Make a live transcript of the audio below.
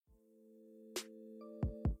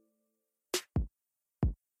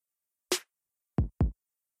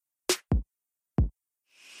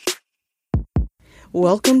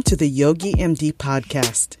Welcome to the Yogi MD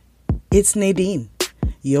podcast. It's Nadine,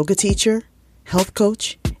 yoga teacher, health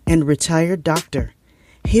coach, and retired doctor,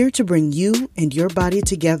 here to bring you and your body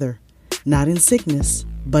together, not in sickness,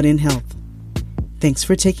 but in health. Thanks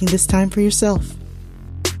for taking this time for yourself.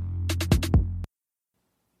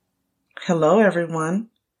 Hello, everyone.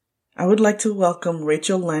 I would like to welcome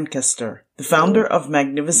Rachel Lankester, the founder of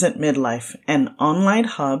Magnificent Midlife, an online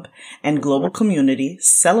hub and global community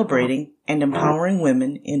celebrating and empowering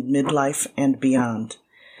women in midlife and beyond.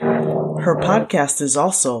 Her podcast is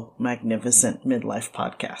also Magnificent Midlife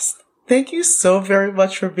Podcast. Thank you so very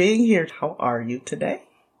much for being here. How are you today?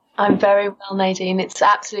 I'm very well, Nadine. It's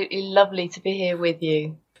absolutely lovely to be here with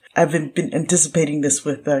you. I've been anticipating this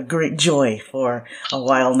with great joy for a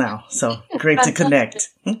while now, so great to connect.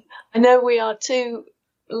 I know we are two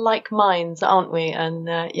like minds, aren't we? And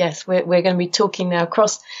yes, we're going to be talking now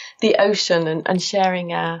across the ocean and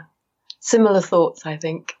sharing our similar thoughts, I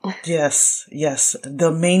think. Yes.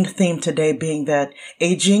 The main theme today being that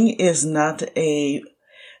aging is not a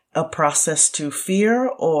process to fear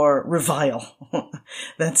or revile.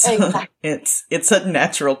 That's exactly. It's a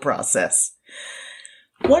natural process.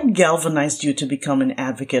 What galvanized you to become an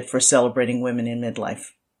advocate for celebrating women in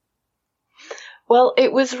midlife? Well,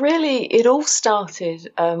 it all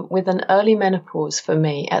started with an early menopause for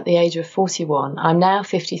me at the age of 41. I'm now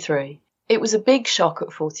 53. It was a big shock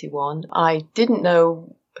at 41. I didn't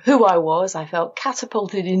know who I was. I felt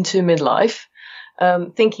catapulted into midlife,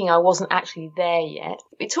 thinking I wasn't actually there yet.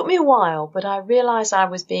 It took me a while, but I realized I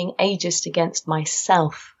was being ageist against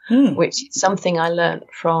myself, which is something I learned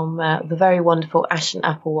from the very wonderful Ashton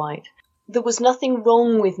Applewhite. There was nothing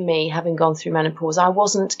wrong with me having gone through menopause. I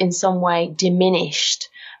wasn't in some way diminished.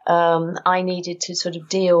 I needed to sort of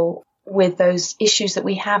deal with those issues that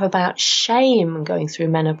we have about shame going through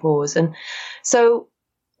menopause. And so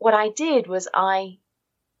what I did was I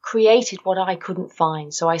created what I couldn't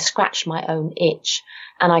find. So I scratched my own itch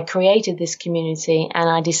and I created this community, and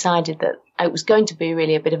I decided that it was going to be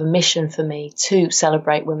really a bit of a mission for me to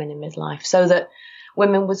celebrate women in midlife so that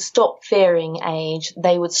women would stop fearing age,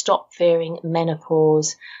 they would stop fearing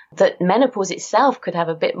menopause, that menopause itself could have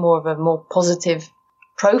a bit more of a more positive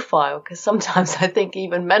profile, because sometimes I think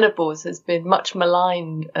even menopause has been much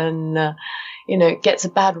maligned and, it gets a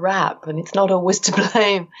bad rap and it's not always to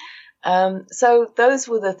blame. So those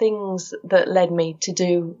were the things that led me to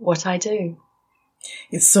do what I do.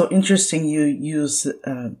 It's so interesting you use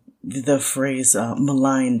the phrase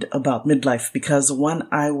maligned about midlife, because when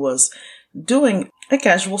I was doing a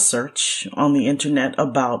casual search on the internet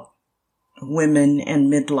about women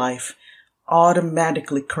and midlife,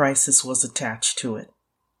 automatically crisis was attached to it.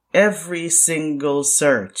 Every single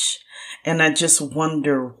search. And I just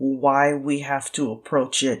wonder why we have to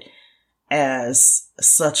approach it as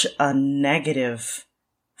such a negative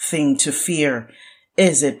thing to fear.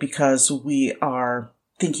 Is it because we are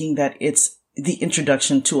thinking that it's the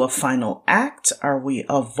introduction to a final act? Are we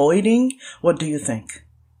avoiding? What do you think?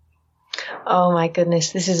 Oh my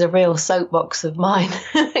goodness, this is a real soapbox of mine.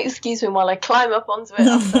 Excuse me while I climb up onto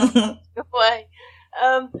it. Away.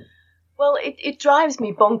 Well, it drives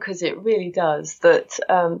me bonkers. It really does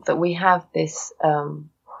that we have this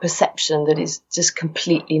perception that is just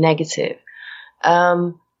completely negative.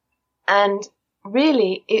 And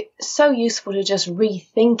really, it's so useful to just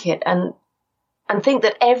rethink it and think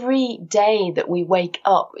that every day that we wake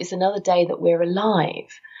up is another day that we're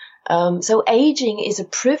alive. So aging is a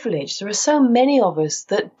privilege. There are so many of us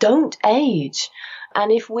that don't age. And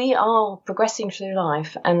if we are progressing through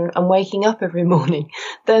life and waking up every morning,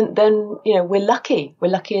 then we're lucky. We're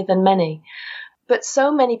luckier than many. But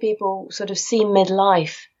so many people sort of see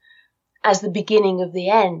midlife as the beginning of the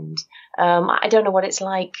end. I don't know what it's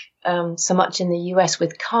like so much in the US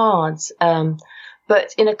with cards.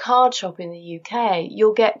 But in a card shop in the UK,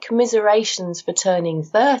 you'll get commiserations for turning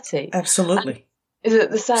 30. Absolutely. Is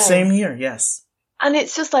it the same? Same here, yes. And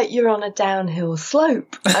it's just like you're on a downhill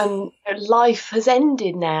slope and life has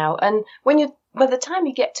ended now. And by the time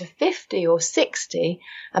you get to 50 or 60,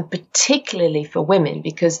 and particularly for women,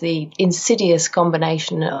 because the insidious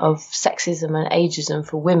combination of sexism and ageism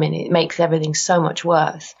for women, it makes everything so much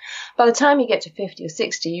worse. By the time you get to 50 or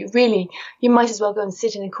 60, you might as well go and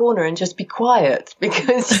sit in a corner and just be quiet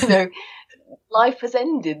because, life has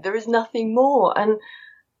ended. There is nothing more. And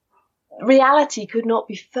reality could not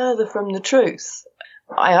be further from the truth.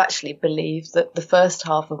 I actually believe that the first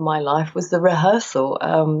half of my life was the rehearsal.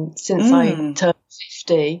 Since I turned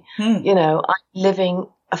 50, I'm living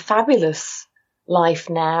a fabulous life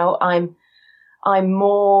now. I'm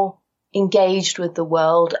more engaged with the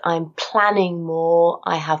world. I'm planning more.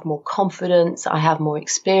 I have more confidence. I have more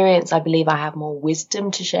experience. I believe I have more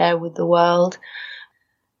wisdom to share with the world.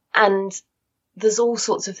 And there's all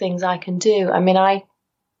sorts of things I can do. I mean,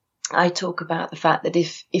 I talk about the fact that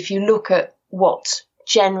if you look at what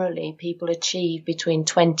generally people achieve between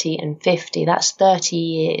 20 and 50, that's 30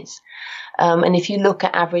 years. And if you look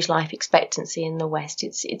at average life expectancy in the West,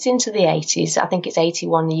 it's into the 80s. I think it's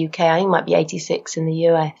 81 in the UK. I think it might be 86 in the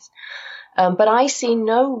US. But I see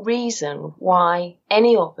no reason why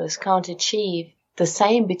any of us can't achieve the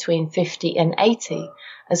same between 50 and 80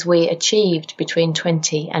 as we achieved between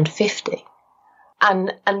 20 and 50.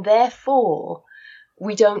 And therefore,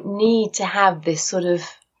 we don't need to have this sort of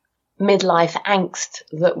midlife angst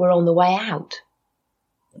that we're on the way out.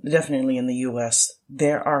 Definitely in the US,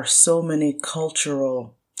 there are so many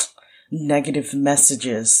cultural negative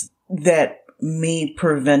messages that may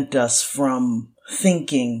prevent us from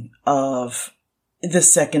thinking of the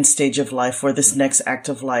second stage of life or this next act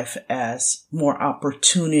of life as more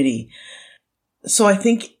opportunity. So I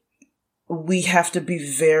think we have to be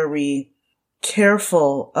very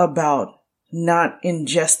careful about not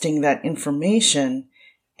ingesting that information,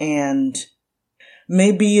 and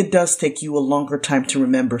maybe it does take you a longer time to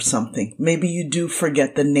remember something. Maybe you do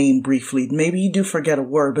forget the name briefly. Maybe you do forget a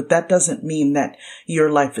word, but that doesn't mean that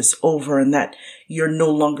your life is over and that you're no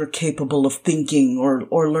longer capable of thinking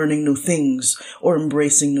or learning new things or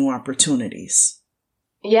embracing new opportunities.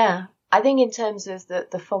 Yeah. I think in terms of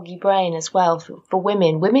the foggy brain as well, for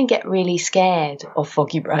women get really scared of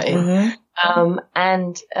foggy brain.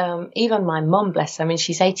 Mm-hmm. Even my mum, bless her, I mean,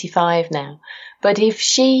 she's 85 now, but if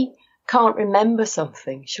she can't remember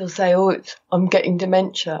something, she'll say, I'm getting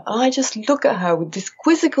dementia. And I just look at her with this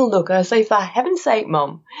quizzical look and I say, for heaven's sake,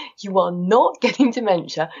 Mum, you are not getting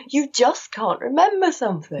dementia. You just can't remember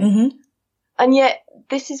something. Mm-hmm. And yet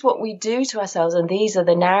this is what we do to ourselves. And these are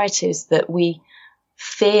the narratives that we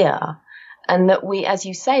fear and that we, as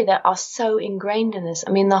you say, that are so ingrained in us.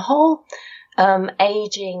 I mean, the whole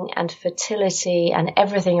aging and fertility and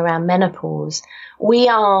everything around menopause, we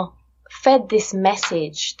are fed this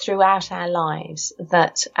message throughout our lives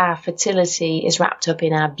that our fertility is wrapped up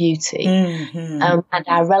in our beauty, mm-hmm. And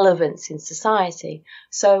our relevance in society.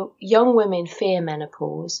 So young women fear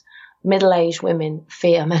menopause, middle-aged women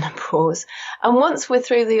fear menopause. And once we're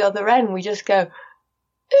through the other end, we just go,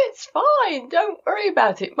 it's fine, don't worry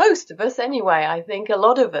about it. Most of us anyway, I think a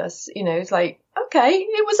lot of us, it's like, okay,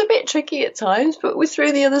 it was a bit tricky at times, but we're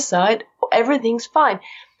through the other side. Everything's fine.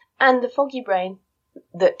 And the foggy brain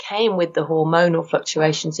that came with the hormonal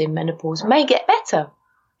fluctuations in menopause may get better.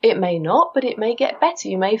 It may not, but it may get better.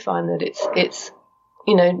 You may find that it's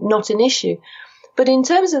not an issue. But in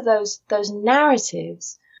terms of those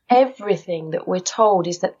narratives, everything that we're told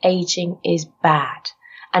is that aging is bad.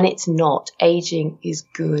 And it's not. Aging is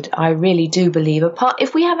good. I really do believe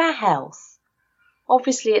if we have our health,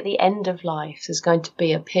 obviously at the end of life, there's going to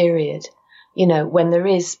be a period, when there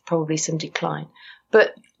is probably some decline.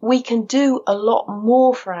 But we can do a lot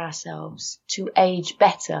more for ourselves to age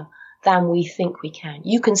better than we think we can.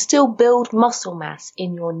 You can still build muscle mass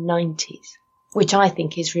in your 90s, which I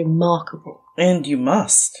think is remarkable. And you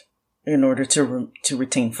must, in order to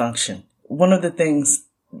retain function. One of the things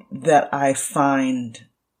that I find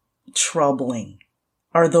troubling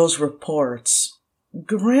are those reports,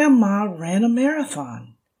 Grandma ran a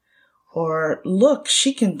marathon, or look,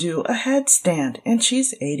 she can do a headstand and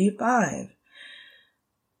she's 85.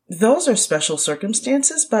 Those are special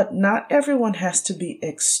circumstances, but not everyone has to be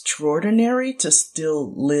extraordinary to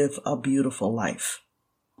still live a beautiful life.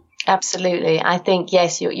 Absolutely. I think,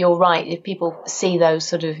 yes, you're right. If people see those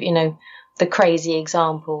sort of, the crazy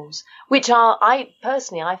examples, which I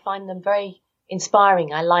find them very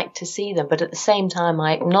inspiring. I like to see them, but at the same time,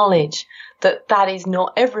 I acknowledge that is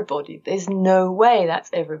not everybody. There's no way that's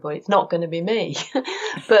everybody. It's not going to be me.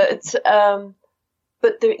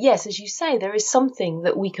 But there, yes, as you say, there is something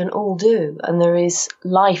that we can all do, and there is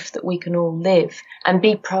life that we can all live and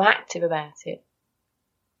be proactive about it.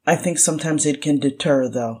 I think sometimes it can deter,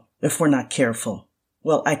 though, if we're not careful.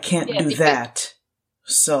 Well, I can't do that,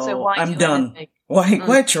 so I'm done.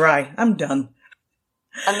 Why try? I'm done.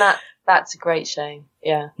 And that's a great shame,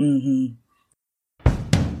 yeah. Mm-hmm.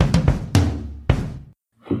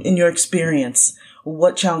 In your experience,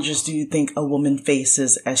 what challenges do you think a woman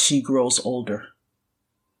faces as she grows older?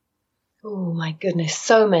 Oh, my goodness,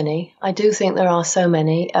 so many. I do think there are so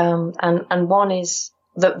many. And one is,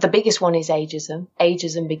 the biggest one is ageism.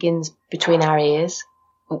 Ageism begins between our ears.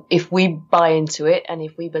 If we buy into it and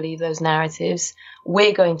if we believe those narratives,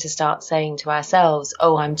 we're going to start saying to ourselves,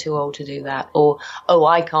 I'm too old to do that. Or,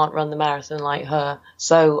 I can't run the marathon like her,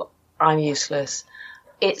 so I'm useless.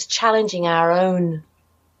 It's challenging our own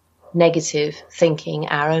negative thinking,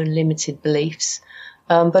 our own limited beliefs,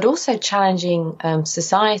 but also challenging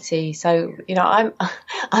society. So, I'm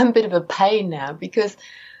I'm a bit of a pain now, because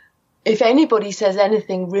if anybody says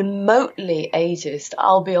anything remotely ageist,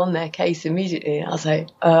 I'll be on their case immediately. I'll say,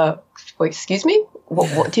 wait, excuse me?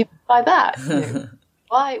 What do you mean by that?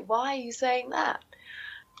 Why are you saying that?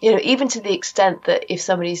 Even to the extent that if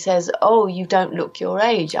somebody says, oh, you don't look your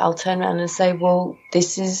age, I'll turn around and say, well,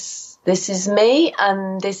 this is me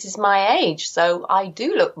and this is my age. So I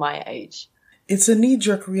do look my age. It's a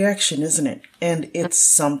knee-jerk reaction, isn't it? And it's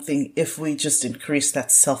something, if we just increase that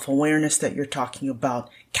self-awareness that you're talking about,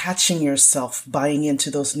 catching yourself buying into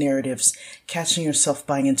those narratives, catching yourself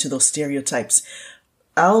buying into those stereotypes.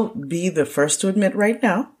 I'll be the first to admit right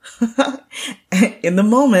now, in the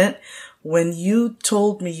moment when you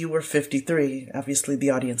told me you were 53, obviously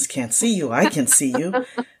the audience can't see you, I can see you.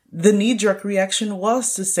 The knee-jerk reaction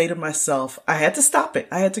was to say to myself, I had to stop it.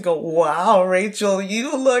 I had to go, wow, Rachel,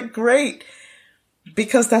 you look great.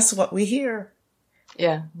 Because that's what we hear.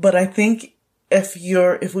 Yeah. But I think if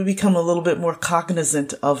we become a little bit more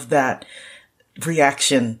cognizant of that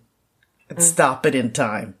reaction and stop it in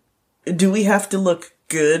time, do we have to look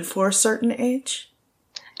good for a certain age?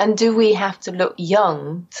 And do we have to look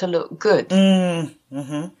young to look good? Mm-hmm.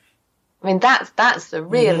 I mean, that's the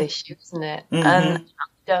real issue, isn't it? Mm-hmm. And I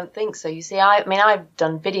don't think so. You see, I've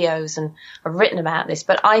done videos and I've written about this,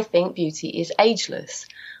 but I think beauty is ageless.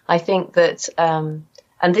 I think that, and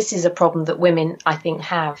this is a problem that women, I think,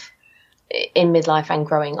 have in midlife and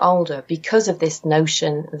growing older, because of this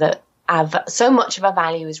notion that so much of our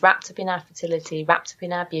value is wrapped up in our fertility, wrapped up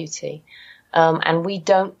in our beauty. And we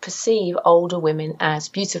don't perceive older women as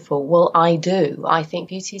beautiful. Well, I do. I think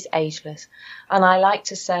beauty is ageless. And I like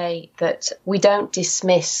to say that we don't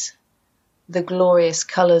dismiss the glorious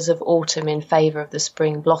colours of autumn in favour of the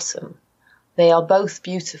spring blossom. They are both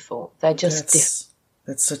beautiful. They're just different.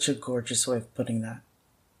 That's such a gorgeous way of putting that.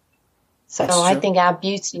 So I think our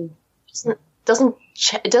beauty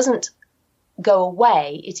doesn't go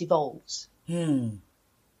away, it evolves.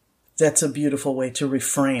 That's a beautiful way to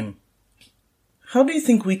reframe. How do you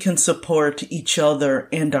think we can support each other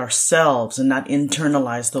and ourselves and not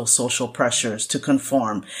internalize those social pressures to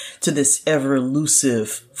conform to this ever-elusive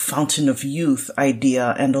fountain of youth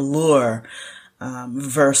idea and allure,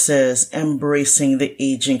 versus embracing the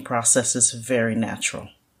aging process as very natural?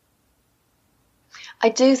 I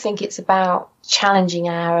do think it's about challenging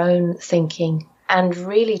our own thinking and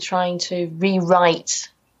really trying to rewrite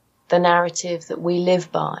the narrative that we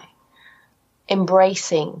live by,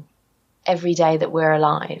 embracing every day that we're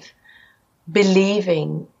alive,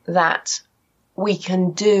 believing that we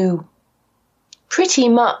can do pretty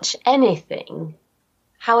much anything,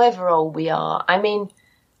 however old we are. I mean,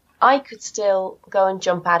 I could still go and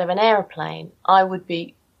jump out of an aeroplane. I would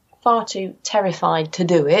be far too terrified to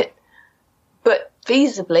do it, but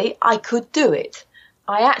feasibly I could do it.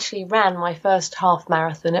 I actually ran my first half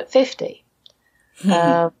marathon at 50.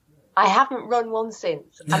 I haven't run one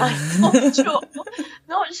since, and I'm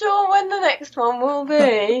not sure when the next one will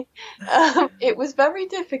be. It was very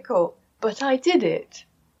difficult, but I did it,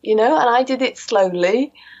 and I did it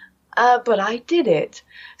slowly, but I did it.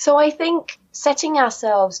 So I think setting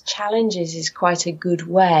ourselves challenges is quite a good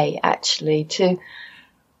way, actually, to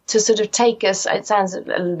sort of take us. It sounds a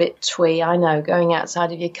little bit twee, I know, going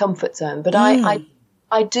outside of your comfort zone, but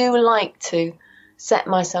I do like to set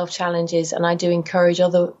myself challenges, and I do encourage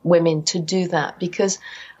other women to do that, because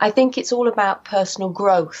I think it's all about personal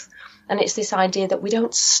growth, and it's this idea that we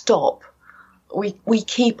don't stop. We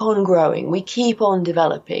keep on growing, we keep on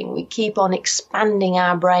developing, we keep on expanding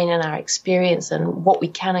our brain and our experience and what we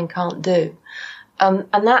can and can't do. And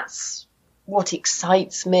that's what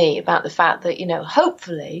excites me about the fact that,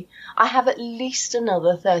 hopefully I have at least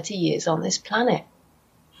another 30 years on this planet.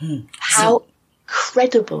 How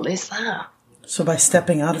incredible is that? So by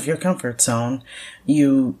stepping out of your comfort zone,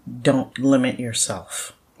 you don't limit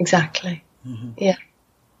yourself. Exactly. Yeah.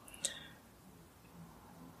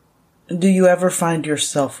 Do you ever find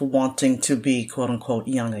yourself wanting to be, quote unquote,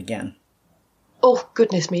 young again? Oh,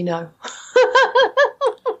 goodness me, no.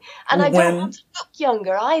 And I don't want to look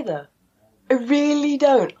younger either. I really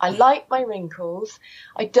don't. I like my wrinkles.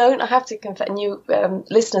 I have to confess, and you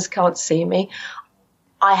listeners can't see me,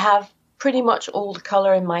 I have pretty much all the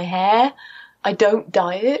colour in my hair. I don't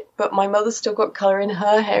dye it, but my mother's still got colour in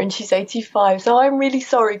her hair, and she's 85. So I'm really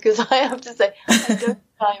sorry, because I have to say I don't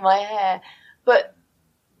dye my hair. But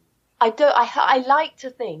I like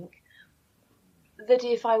to think that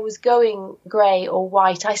if I was going grey or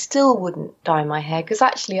white, I still wouldn't dye my hair, because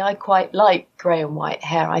actually I quite like grey and white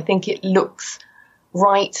hair. I think it looks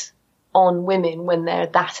right on women when they're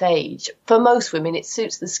that age. For most women, it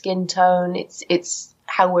suits the skin tone. It's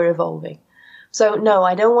how we're evolving. So no,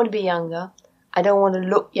 I don't want to be younger. I don't want to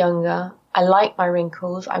look younger. I like my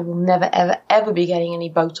wrinkles. I will never, ever, ever be getting any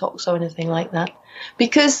Botox or anything like that,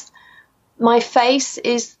 because my face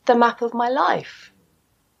is the map of my life.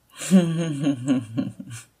 and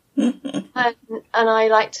I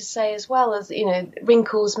like to say as well, as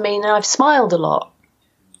wrinkles mean I've smiled a lot.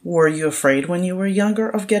 Were you afraid when you were younger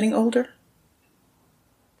of getting older?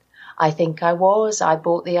 I think I was. I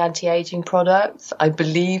bought the anti-aging products. I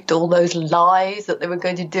believed all those lies that they were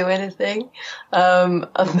going to do anything, and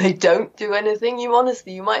they don't do anything. You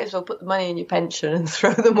might as well put the money in your pension and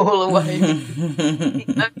throw them all away.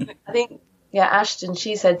 I think Ashton,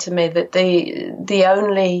 she said to me that the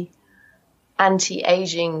only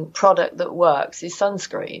anti-aging product that works is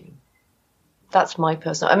sunscreen. That's my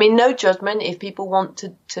personal. I mean, no judgment. If people want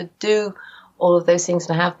to do all of those things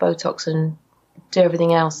and have Botox and do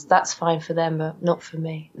everything else, that's fine for them, but not for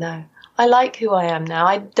me. No. I like who I am now.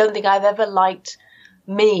 I don't think I've ever liked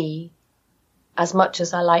me as much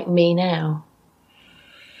as I like me now.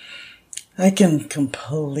 I can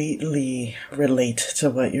completely relate to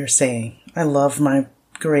what you're saying. I love my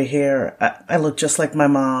gray hair. I look just like my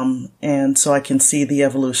mom, and so I can see the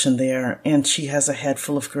evolution there. And she has a head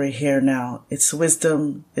full of gray hair now. It's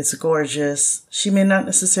wisdom. It's gorgeous. She may not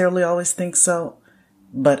necessarily always think so,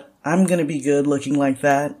 but I'm going to be good looking like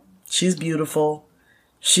that. She's beautiful.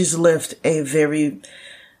 She's lived a very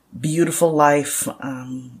beautiful life,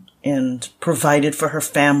 and provided for her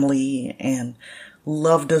family and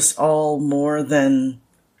loved us all more than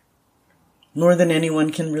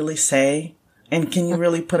anyone can really say. And can you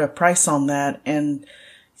really put a price on that? And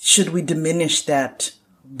should we diminish that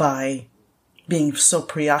by being so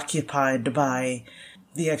preoccupied by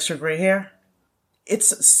the extra gray hair?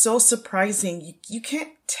 It's so surprising. You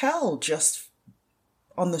can't tell just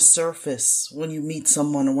on the surface when you meet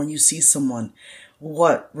someone or when you see someone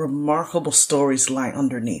what remarkable stories lie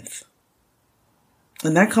underneath.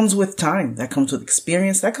 And that comes with time. That comes with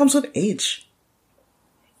experience. That comes with age.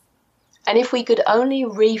 And if we could only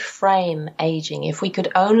reframe aging, if we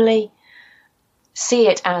could only see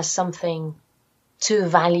it as something to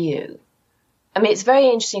value. I mean, it's very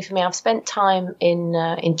interesting for me. I've spent time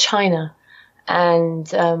in China, and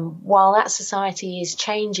while that society is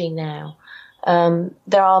changing now,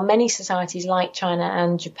 there are many societies like China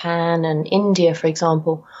and Japan and India, for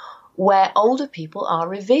example, where older people are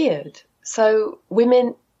revered. So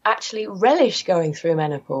women actually relish going through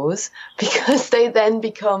menopause because they then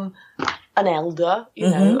become an elder,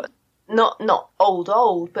 know, not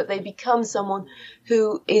old, but they become someone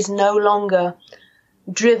who is no longer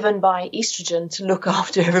driven by estrogen to look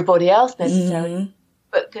after everybody else necessarily,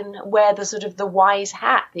 but can wear the sort of the wise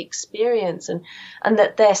hat, the experience, and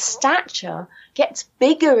that their stature gets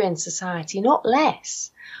bigger in society, not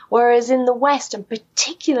less. Whereas in the West, and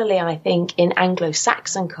particularly I think in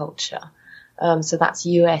Anglo-Saxon culture, so that's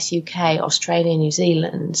US, UK, Australia, New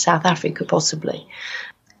Zealand, South Africa possibly,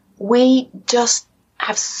 we just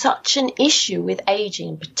have such an issue with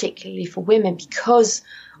aging, particularly for women, because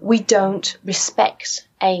we don't respect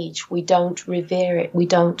age, we don't revere it, we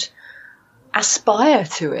don't aspire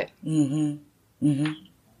to it.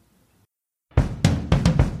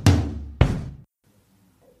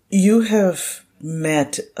 You have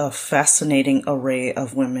met a fascinating array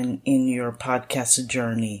of women in your podcast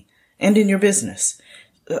journey and in your business.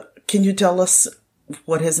 Can you tell us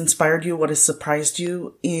what has inspired you, what has surprised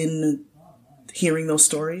you in hearing those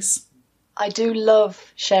stories? I do love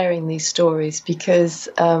sharing these stories because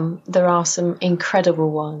there are some incredible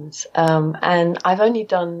ones. And I've only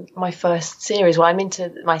done my first series. Well, I'm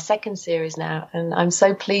into my second series now, and I'm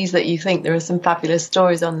so pleased that you think there are some fabulous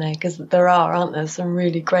stories on there, because there are, aren't there? Some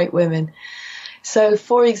really great women. So,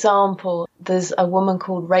 for example, there's a woman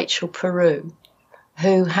called Rachel Peru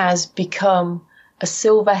who has become a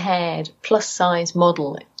silver-haired plus-size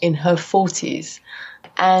model in her 40s.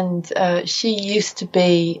 And she used to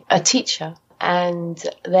be a teacher. And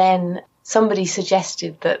then somebody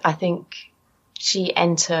suggested that I think she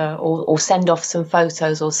enter or send off some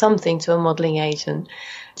photos or something to a modelling agent.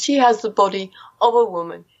 She has the body of a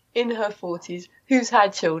woman in her 40s who's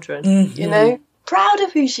had children, you know, proud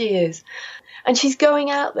of who she is. And she's going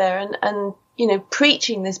out there and you know,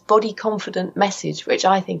 preaching this body confident message, which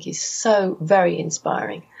I think is so very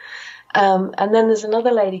inspiring. And then there's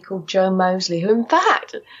another lady called Jo Mosley, who in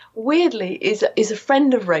fact, weirdly, is a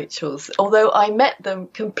friend of Rachel's, although I met them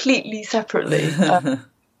completely separately.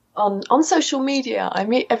 on social media. I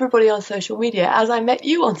meet everybody on social media, as I met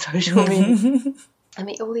you on social media. I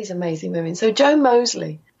meet all these amazing women. So Jo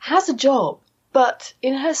Moseley has a job, but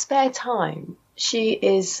in her spare time, she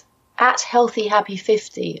is at Healthy Happy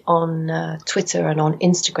 50 on Twitter and on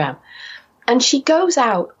Instagram. And she goes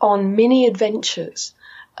out on mini adventures.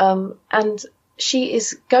 And she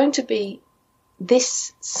is going to be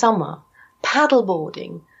this summer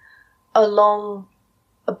paddleboarding along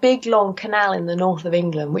a big long canal in the north of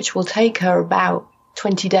England, which will take her about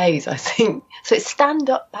 20 days, I think. So it's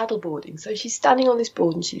stand-up paddleboarding. So she's standing on this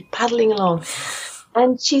board and she's paddling along.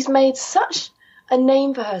 And she's made such a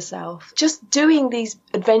name for herself just doing these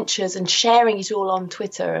adventures and sharing it all on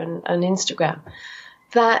Twitter and Instagram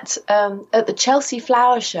that at the Chelsea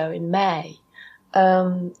Flower Show in May,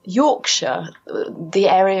 Yorkshire, the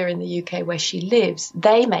area in the UK where she lives,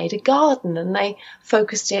 they made a garden and they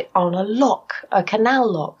focused it on a lock, a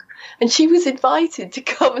canal lock. And she was invited to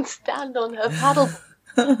come and stand on her paddle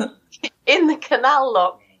in the canal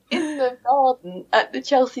lock in the garden at the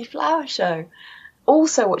Chelsea Flower Show.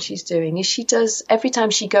 Also what she's doing is she does, every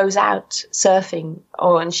time she goes out surfing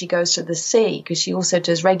and she goes to the sea, because she also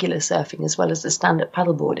does regular surfing as well as the stand-up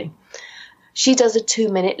paddleboarding, she does a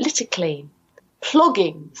 2-minute litter clean.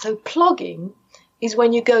 Plogging. So plogging is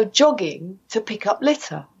when you go jogging to pick up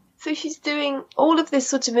litter. So she's doing all of this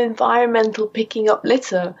sort of environmental picking up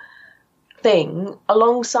litter thing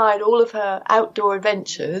alongside all of her outdoor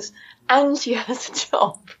adventures, and she has a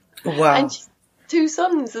job. Wow. And she's 2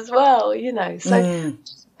 sons as well, So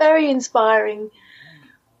very inspiring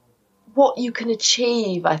what you can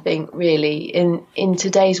achieve, I think, really, in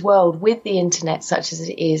today's world with the internet such as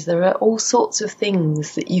it is. There are all sorts of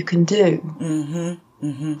things that you can do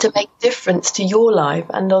to make difference to your life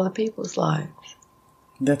and other people's lives.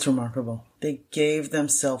 That's remarkable. They gave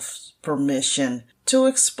themselves permission to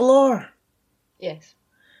explore. Yes.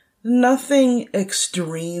 Nothing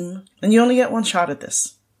extreme. And you only get one shot at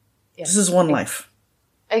this. Yes. This is one life.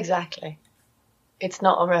 Exactly. It's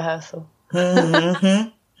not a rehearsal.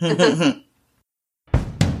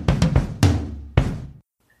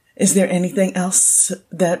 Is there anything else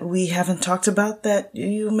that we haven't talked about that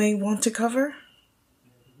you may want to cover?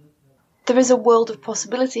 There is a world of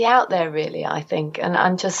possibility out there, really, I think. And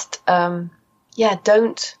I'm just,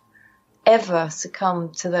 don't ever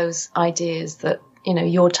succumb to those ideas that,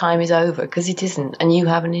 your time is over, because it isn't. And you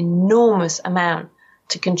have an enormous amount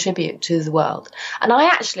to contribute to the world. And I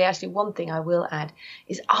actually, one thing I will add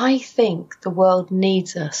is I think the world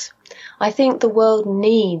needs us. I think the world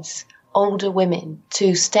needs older women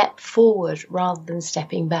to step forward rather than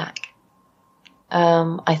stepping back.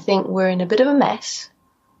 I think we're in a bit of a mess,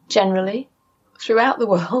 generally, throughout the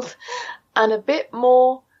world, and a bit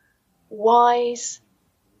more wise,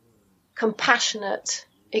 compassionate,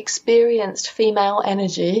 experienced female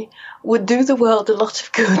energy would do the world a lot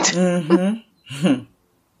of good.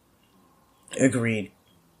 Agreed.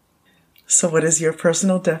 So what is your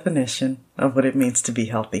personal definition of what it means to be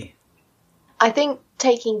healthy? I think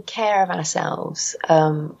taking care of ourselves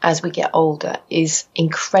as we get older is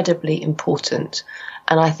incredibly important.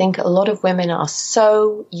 And I think a lot of women are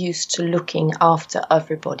so used to looking after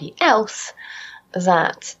everybody else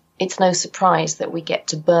that it's no surprise that we get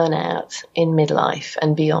to burnout in midlife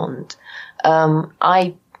and beyond.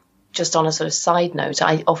 Just on a sort of side note,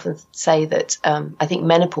 I often say that I think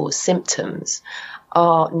menopause symptoms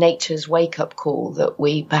are nature's wake-up call that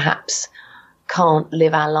we perhaps can't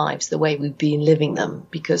live our lives the way we've been living them,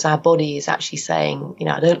 because our body is actually saying,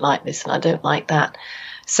 I don't like this and I don't like that.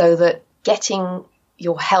 So that getting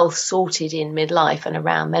your health sorted in midlife and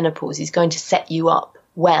around menopause is going to set you up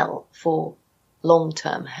well for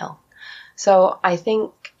long-term health. So I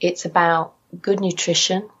think it's about good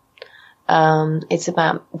nutrition. It's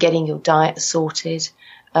about getting your diet sorted,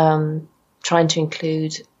 trying to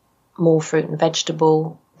include more fruit and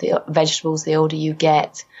vegetables the older you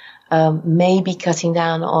get, maybe cutting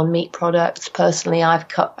down on meat products. Personally, I've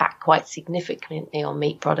cut back quite significantly on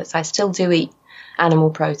meat products. I still do eat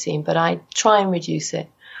animal protein, but I try and reduce it.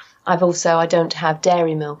 I don't have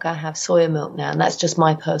dairy milk, I have soya milk now, and that's just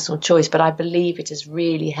my personal choice, but I believe it has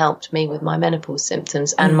really helped me with my menopause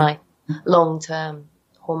symptoms and my long-term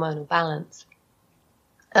hormonal balance.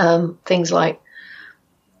 Things like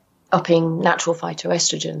upping natural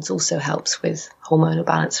phytoestrogens also helps with hormonal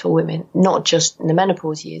balance for women, not just in the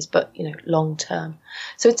menopause years, but, long term.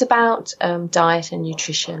 So it's about diet and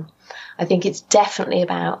nutrition. I think it's definitely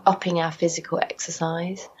about upping our physical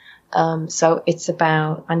exercise. So it's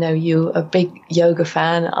about, I know you're a big yoga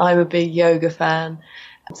fan, I'm a big yoga fan.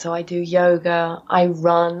 So I do yoga, I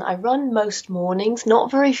run. I run most mornings,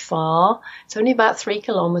 not very far. It's only about 3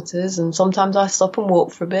 kilometers, and sometimes I stop and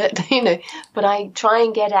walk for a bit, but I try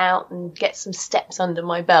and get out and get some steps under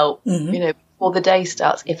my belt, before the day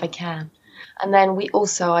starts if I can. And then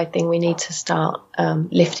I think we need to start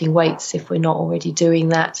lifting weights if we're not already doing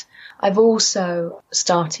that. I've also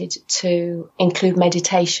started to include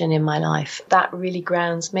meditation in my life. That really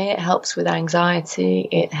grounds me. It helps with anxiety.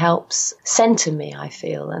 It helps center me, I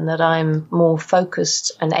feel, and that I'm more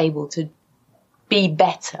focused and able to be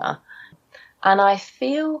better. And I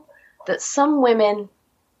feel that some women,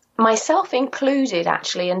 myself included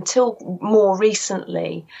actually, until more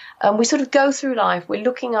recently, we sort of go through life, we're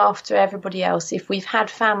looking after everybody else. If we've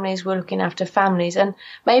had families, we're looking after families, and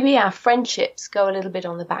maybe our friendships go a little bit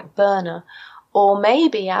on the back burner, or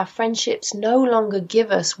maybe our friendships no longer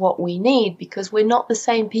give us what we need because we're not the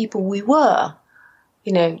same people we were,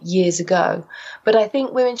 years ago. But I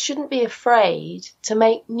think women shouldn't be afraid to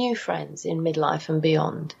make new friends in midlife and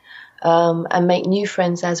beyond, and make new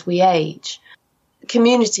friends as we age.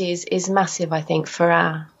 Community is massive, I think, for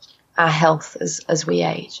our health as we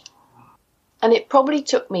age. And it probably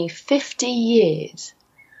took me 50 years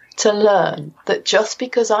to learn that just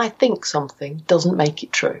because I think something doesn't make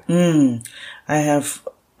it true. I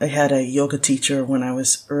had a yoga teacher when I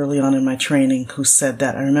was early on in my training who said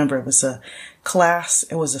that. I remember it was a class.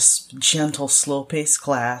 It was a gentle, slow-paced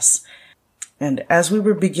class. And as we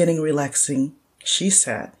were beginning relaxing, she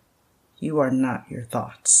said, "You are not your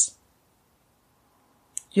thoughts."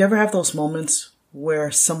 You ever have those moments where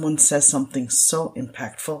someone says something so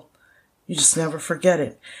impactful, you just never forget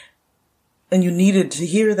it? And you needed to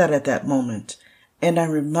hear that at that moment. And I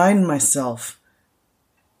remind myself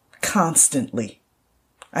constantly,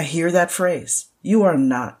 I hear that phrase, you are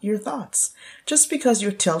not your thoughts. Just because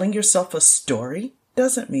you're telling yourself a story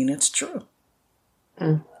doesn't mean it's true.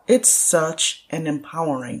 It's such an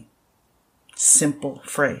empowering, simple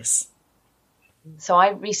phrase. So I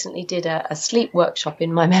recently did a sleep workshop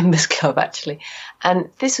in my members club, actually. And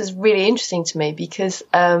this was really interesting to me because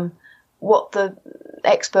what the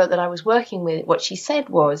expert that I was working with, what she said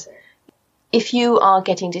was, if you are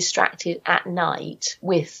getting distracted at night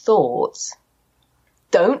with thoughts,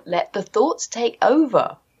 don't let the thoughts take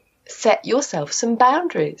over. Set yourself some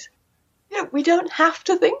boundaries. We don't have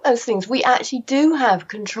to think those things. We actually do have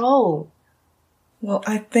control. Well,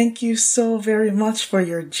 I thank you so very much for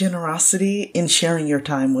your generosity in sharing your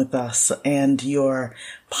time with us and your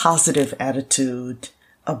positive attitude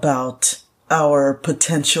about our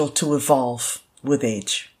potential to evolve with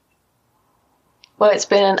age. Well, it's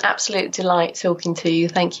been an absolute delight talking to you.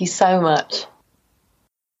 Thank you so much.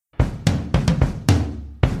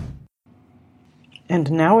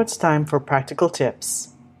 And now it's time for practical tips.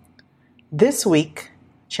 This week,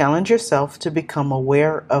 challenge yourself to become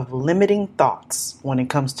aware of limiting thoughts when it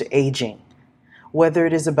comes to aging, whether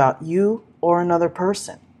it is about you or another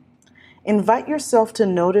person. Invite yourself to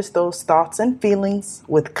notice those thoughts and feelings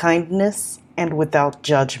with kindness and without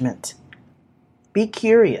judgment. Be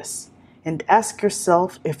curious and ask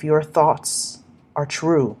yourself if your thoughts are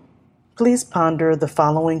true. Please ponder the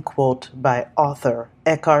following quote by author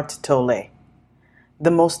Eckhart Tolle.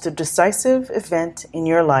 The most decisive event in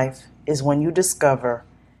your life is when you discover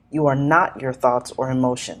you are not your thoughts or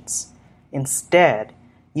emotions. Instead,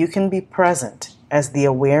 you can be present as the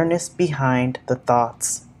awareness behind the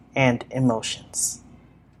thoughts and emotions.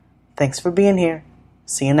 Thanks for being here.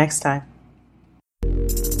 See you next time.